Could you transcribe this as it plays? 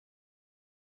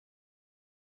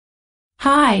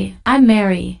Hi, I'm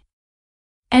Mary.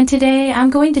 And today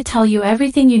I'm going to tell you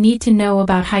everything you need to know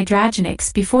about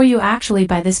Hidragenix before you actually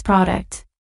buy this product.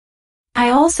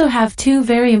 I also have two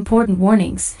very important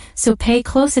warnings, so pay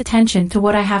close attention to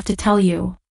what I have to tell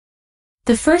you.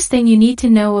 The first thing you need to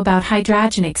know about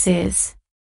Hidragenix is: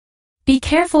 be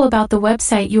careful about the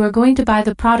website you are going to buy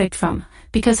the product from,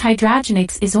 because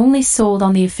Hidragenix is only sold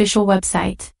on the official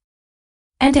website.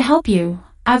 And to help you,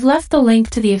 I've left the link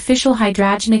to the official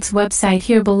Hidragenix website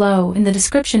here below in the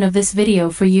description of this video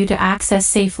for you to access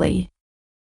safely.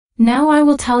 Now I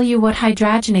will tell you what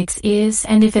Hidragenix is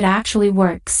and if it actually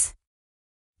works.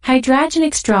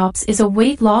 Hidragenix Drops is a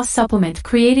weight loss supplement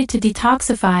created to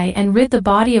detoxify and rid the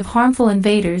body of harmful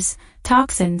invaders,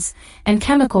 toxins, and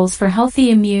chemicals for healthy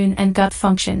immune and gut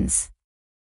functions.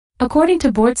 According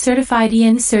to board-certified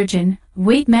EN surgeon,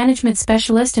 weight management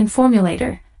specialist and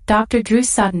formulator, Dr. Drew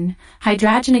Sutton,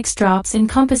 Hidragenix Drops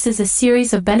encompasses a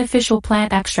series of beneficial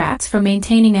plant extracts for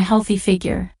maintaining a healthy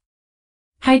figure.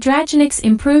 Hidragenix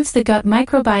improves the gut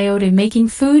microbiota, making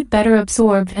food better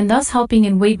absorbed and thus helping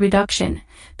in weight reduction,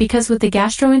 because with the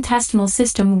gastrointestinal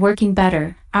system working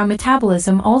better, our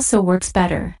metabolism also works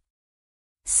better.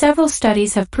 Several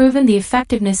studies have proven the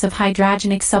effectiveness of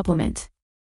Hidragenix supplement.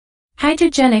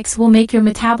 Hidragenix will make your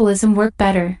metabolism work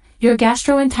better, your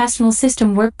gastrointestinal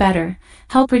system work better,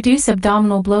 help reduce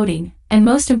abdominal bloating, and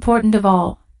most important of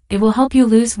all, it will help you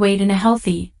lose weight in a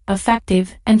healthy,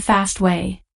 effective, and fast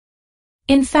way.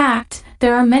 In fact,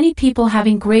 there are many people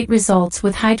having great results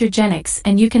with Hidragenix,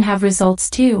 and you can have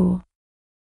results too.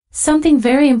 Something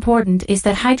very important is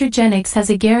that Hidragenix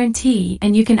has a guarantee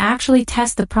and you can actually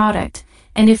test the product,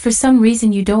 and if for some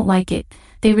reason you don't like it,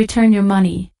 they return your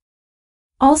money.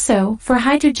 Also, for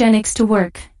Hidragenix to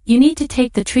work, you need to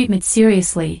take the treatment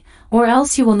seriously, or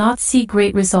else you will not see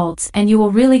great results and you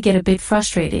will really get a bit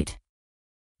frustrated.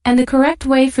 And the correct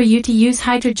way for you to use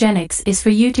Hidragenix is for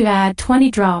you to add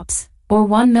 20 drops, or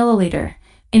 1 milliliter,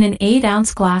 in an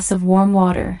 8-ounce glass of warm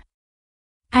water.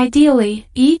 Ideally,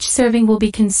 each serving will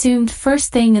be consumed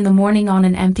first thing in the morning on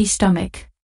an empty stomach.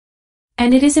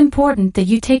 And it is important that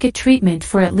you take a treatment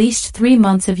for at least 3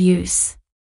 months of use.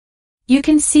 You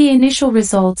can see initial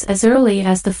results as early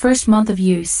as the first month of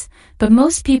use, but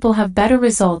most people have better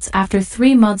results after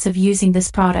 3 months of using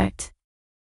this product.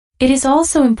 It is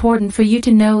also important for you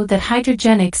to know that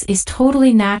Hidragenix is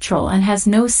totally natural and has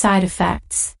no side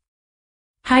effects.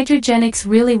 Hidragenix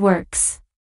really works.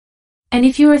 And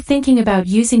if you are thinking about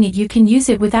using it, you can use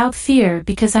it without fear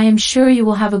because I am sure you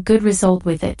will have a good result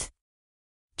with it.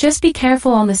 Just be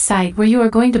careful on the site where you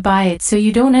are going to buy it so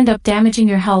you don't end up damaging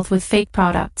your health with fake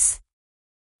products.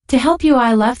 To help you,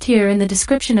 I left here in the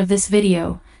description of this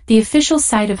video, the official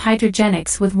site of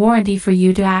Hidragenix with warranty for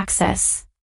you to access.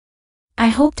 I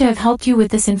hope to have helped you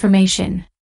with this information.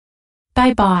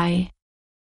 Bye bye.